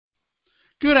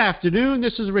Good afternoon.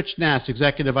 This is Rich Nass,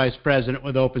 Executive Vice President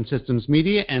with Open Systems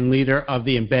Media and leader of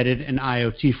the Embedded and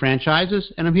IoT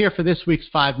franchises, and I'm here for this week's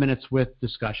 5 Minutes with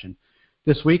discussion.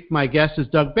 This week, my guest is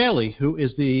Doug Bailey, who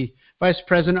is the Vice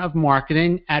President of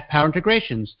Marketing at Power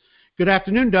Integrations. Good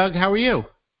afternoon, Doug. How are you?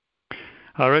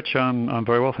 Hi, Rich. I'm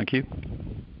very well, thank you.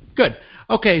 Good.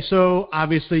 Okay, so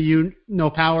obviously you know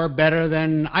Power better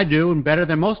than I do and better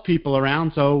than most people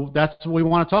around, so that's what we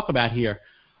want to talk about here.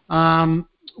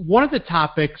 One of the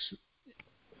topics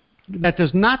that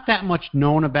there's not that much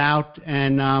known about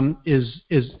and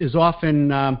is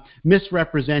often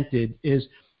misrepresented is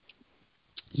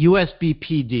USB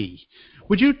PD.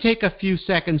 Would you take a few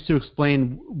seconds to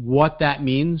explain what that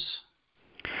means?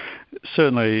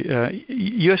 Certainly.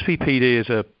 USB PD is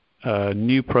a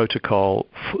new protocol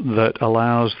that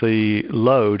allows the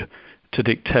load to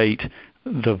dictate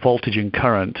the voltage and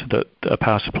current that a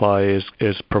power supply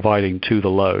is providing to the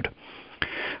load.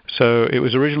 So it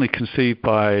was originally conceived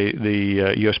by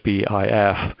the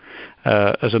USB-IF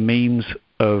as a means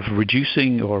of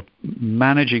reducing or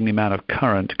managing the amount of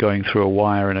current going through a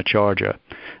wire in a charger.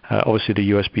 Obviously, the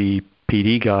USB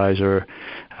PD guys are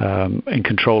in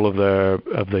control of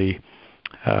the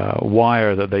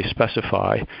wire that they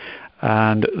specify,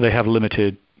 and they have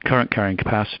limited current carrying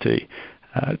capacity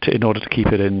in order to keep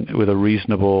it in with a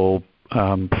reasonable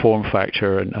form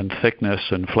factor and thickness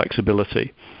and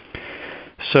flexibility.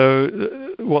 So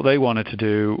what they wanted to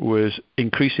do was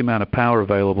increase the amount of power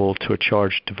available to a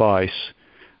charged device,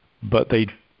 but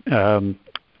and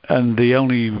the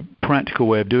only practical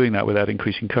way of doing that without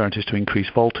increasing current is to increase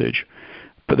voltage.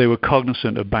 But they were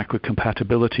cognizant of backward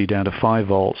compatibility down to 5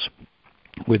 volts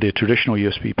with the traditional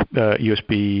USB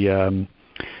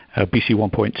BC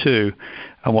 1.2,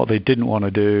 and what they didn't want to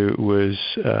do was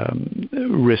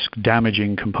risk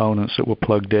damaging components that were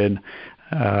plugged in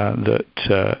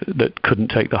that couldn't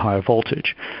take the higher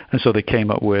voltage. And so they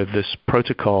came up with this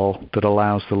protocol that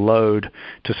allows the load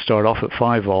to start off at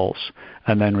 5 volts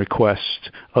and then request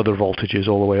other voltages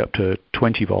all the way up to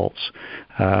 20 volts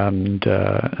and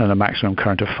a maximum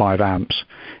current of 5 amps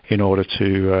in order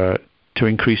to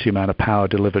increase the amount of power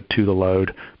delivered to the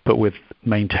load, but with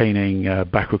maintaining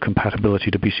backward compatibility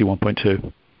to BC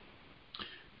 1.2.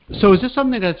 So is this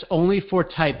something that's only for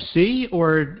Type-C,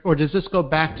 or does this go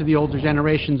back to the older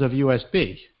generations of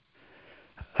USB?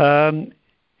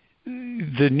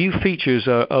 The new features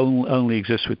only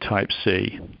exist with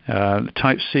Type-C. The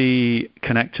Type-C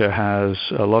connector has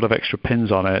a lot of extra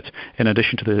pins on it. In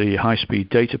addition to the high-speed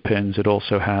data pins, it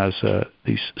also has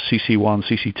these CC1,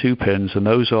 CC2 pins, and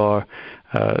those are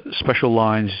special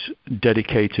lines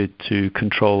dedicated to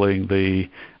controlling the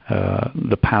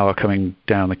power coming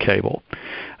down the cable.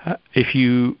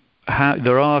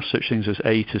 There are such things as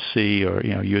A to C or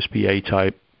USB A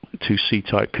type to C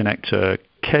type connector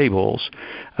cables,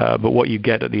 but what you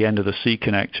get at the end of the C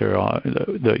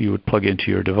connector that you would plug into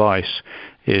your device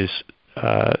is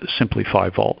simply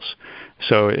 5 volts.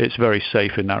 So it's very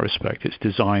safe in that respect. It's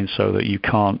designed so that you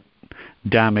can't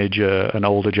damage an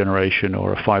older generation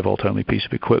or a 5 volt only piece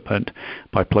of equipment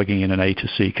by plugging in an A to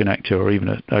C connector or even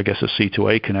a C to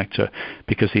A connector,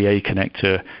 because the A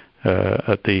connector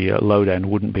at the load end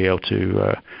wouldn't be able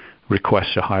to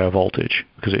request a higher voltage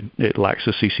because it lacks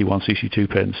the CC1, CC2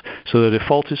 pins. So the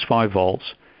default is 5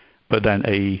 volts, but then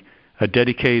a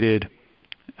dedicated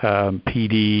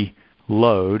PD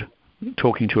load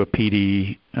talking to a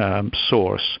PD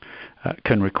source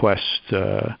can request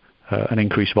an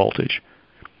increased voltage.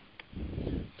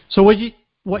 So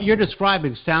what you're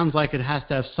describing sounds like it has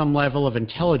to have some level of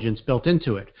intelligence built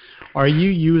into it. Are you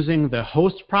using the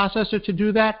host processor to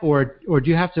do that, or do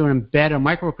you have to embed a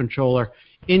microcontroller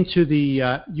into the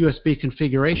USB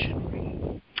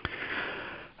configuration?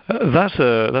 That's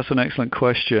an excellent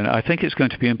question. I think it's going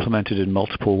to be implemented in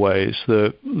multiple ways.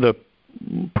 The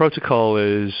protocol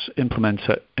is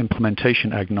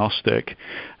implementation agnostic.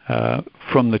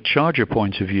 From the charger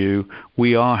point of view,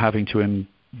 we are having to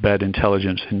embed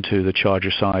intelligence into the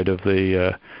charger side of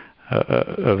the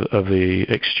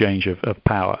exchange of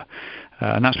power,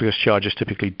 and that's because chargers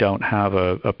typically don't have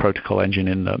a protocol engine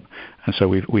in them, and so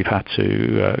we've had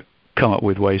to come up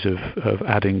with ways of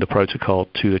adding the protocol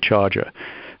to the charger.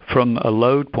 From a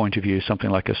load point of view, something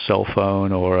like a cell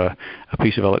phone or a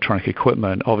piece of electronic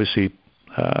equipment, obviously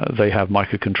they have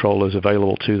microcontrollers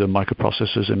available to them,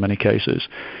 microprocessors in many cases,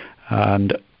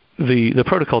 and the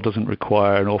protocol doesn't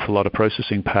require an awful lot of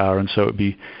processing power, and so it would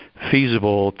be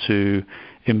feasible to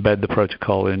embed the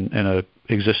protocol in an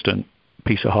existent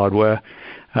piece of hardware.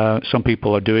 Some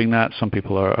people are doing that. Some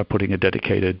people are putting a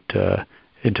dedicated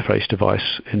interface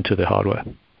device into the hardware.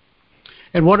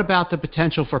 And what about the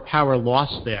potential for power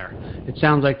loss there? It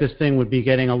sounds like this thing would be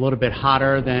getting a little bit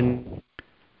hotter than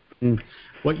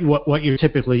what you're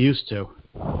typically used to.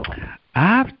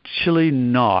 Actually,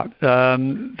 not.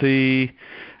 The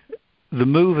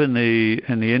move in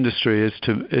the industry is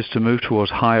to move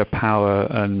towards higher power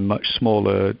and much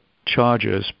smaller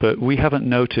chargers, but we haven't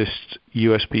noticed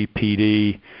USB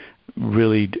PD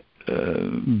really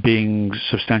being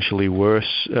substantially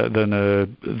worse than a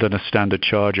standard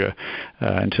charger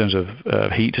in terms of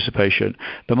heat dissipation.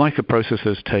 The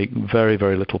microprocessors take very,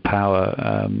 very little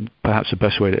power. Perhaps the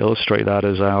best way to illustrate that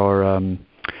is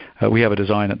we have a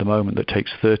design at the moment that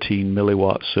takes 13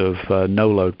 milliwatts of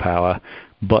no-load power,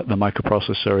 but the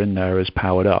microprocessor in there is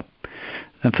powered up.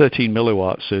 And 13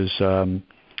 milliwatts is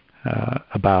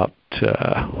about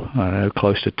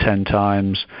close to 10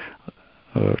 times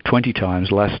or 20 times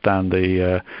less than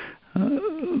the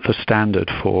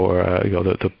standard for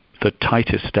the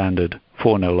tightest standard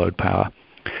for no-load power.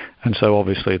 And so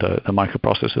obviously the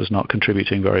microprocessor is not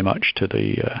contributing very much to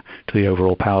the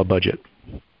overall power budget.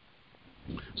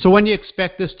 So when do you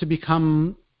expect this to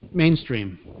become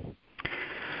mainstream?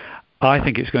 I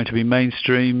think it's going to be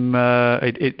mainstream.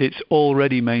 It's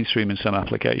already mainstream in some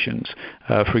applications.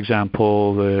 For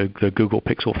example, the Google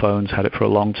Pixel phones had it for a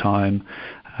long time.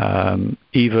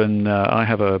 Even I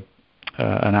have an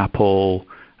Apple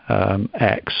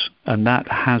X, and that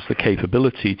has the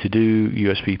capability to do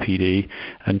USB PD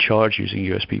and charge using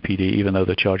USB PD, even though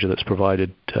the charger that's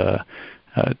provided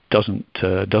doesn't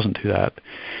do that.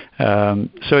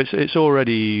 So it's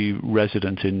already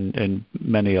resident in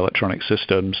many electronic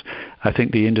systems. I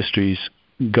think the industry's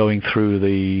going through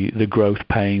the growth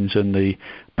pains and the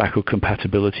backward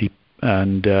compatibility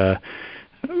and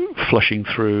flushing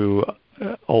through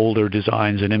older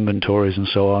designs and inventories and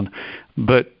so on.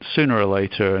 But sooner or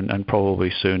later, and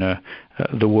probably sooner,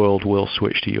 the world will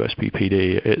switch to USB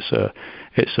PD.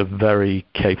 It's a very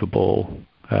capable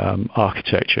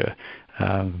architecture.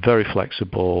 Very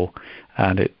flexible,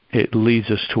 and it leads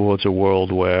us towards a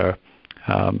world where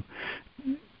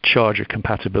charger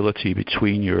compatibility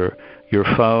between your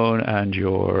phone and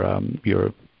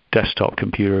your desktop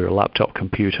computer or laptop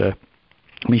computer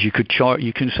means you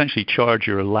can essentially charge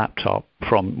your laptop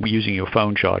from using your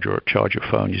phone charger, or charge your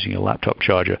phone using your laptop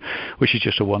charger, which is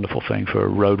just a wonderful thing for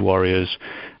road warriors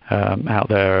out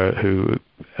there who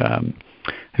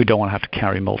don't want to have to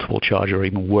carry multiple chargers or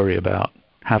even worry about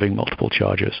having multiple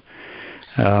chargers.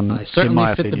 I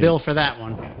certainly fit the bill for that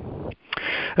one.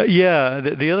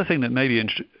 The other thing that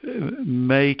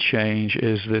may change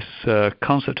is this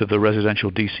concept of the residential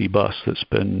DC bus that's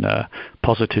been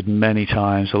posited many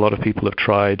times. A lot of people have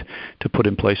tried to put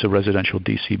in place a residential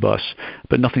DC bus,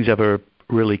 but nothing's ever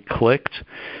really clicked.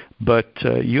 But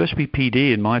USB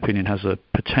PD, in my opinion, has a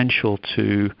potential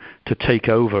to take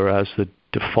over as the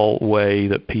default way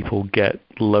that people get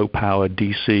low-power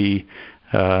DC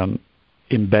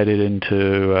embedded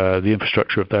into the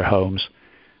infrastructure of their homes.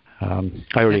 I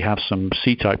already have some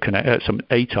A-type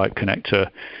connector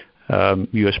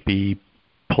USB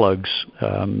plugs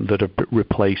that have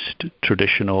replaced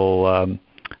traditional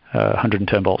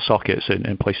 110 volt sockets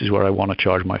in places where I want to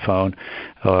charge my phone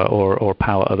or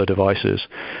power other devices.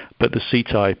 But the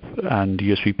C-type and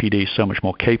USB PD is so much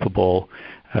more capable.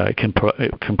 It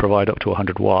can provide up to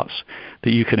 100 watts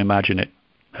that you can imagine it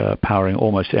powering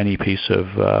almost any piece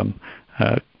of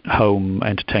home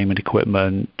entertainment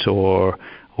equipment or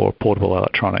portable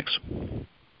electronics.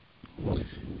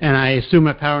 And I assume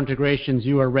at Power Integrations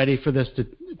you are ready for this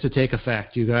to take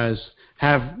effect. You guys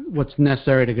have what's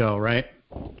necessary to go, right?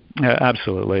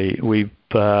 Absolutely. We've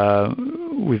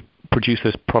produced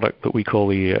this product that we call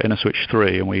the InnoSwitch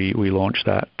 3, and we launched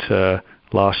that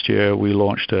last year. We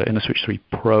launched InnoSwitch 3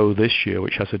 Pro this year,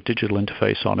 which has a digital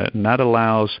interface on it, and that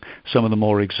allows some of the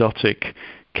more exotic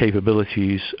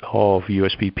capabilities of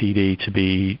USB PD to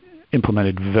be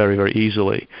implemented very, very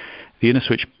easily. The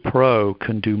InnoSwitch Pro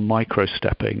can do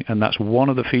micro-stepping, and that's one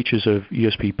of the features of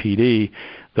USB PD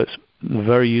that's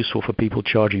very useful for people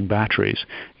charging batteries.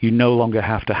 You no longer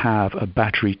have to have a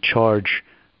battery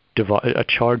a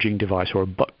charging device or a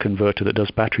buck converter that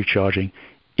does battery charging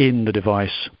in the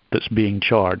device that's being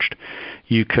charged.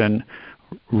 You can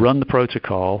run the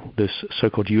protocol, this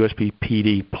so-called USB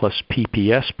PD plus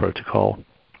PPS protocol,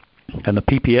 and the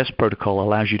PPS protocol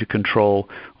allows you to control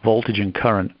voltage and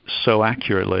current so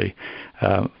accurately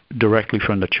directly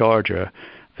from the charger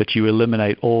that you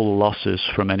eliminate all losses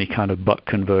from any kind of buck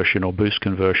conversion or boost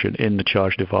conversion in the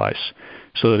charge device.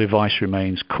 So the device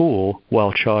remains cool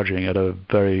while charging at a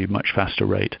very much faster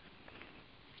rate.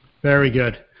 Very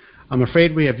good. I'm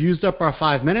afraid we have used up our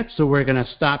 5 minutes, so we're going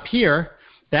to stop here.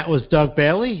 That was Doug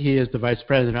Bailey. He is the Vice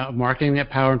President of Marketing at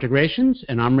Power Integrations,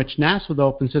 and I'm Rich Nass with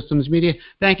Open Systems Media.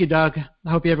 Thank you, Doug.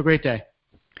 I hope you have a great day.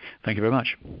 Thank you very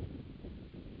much.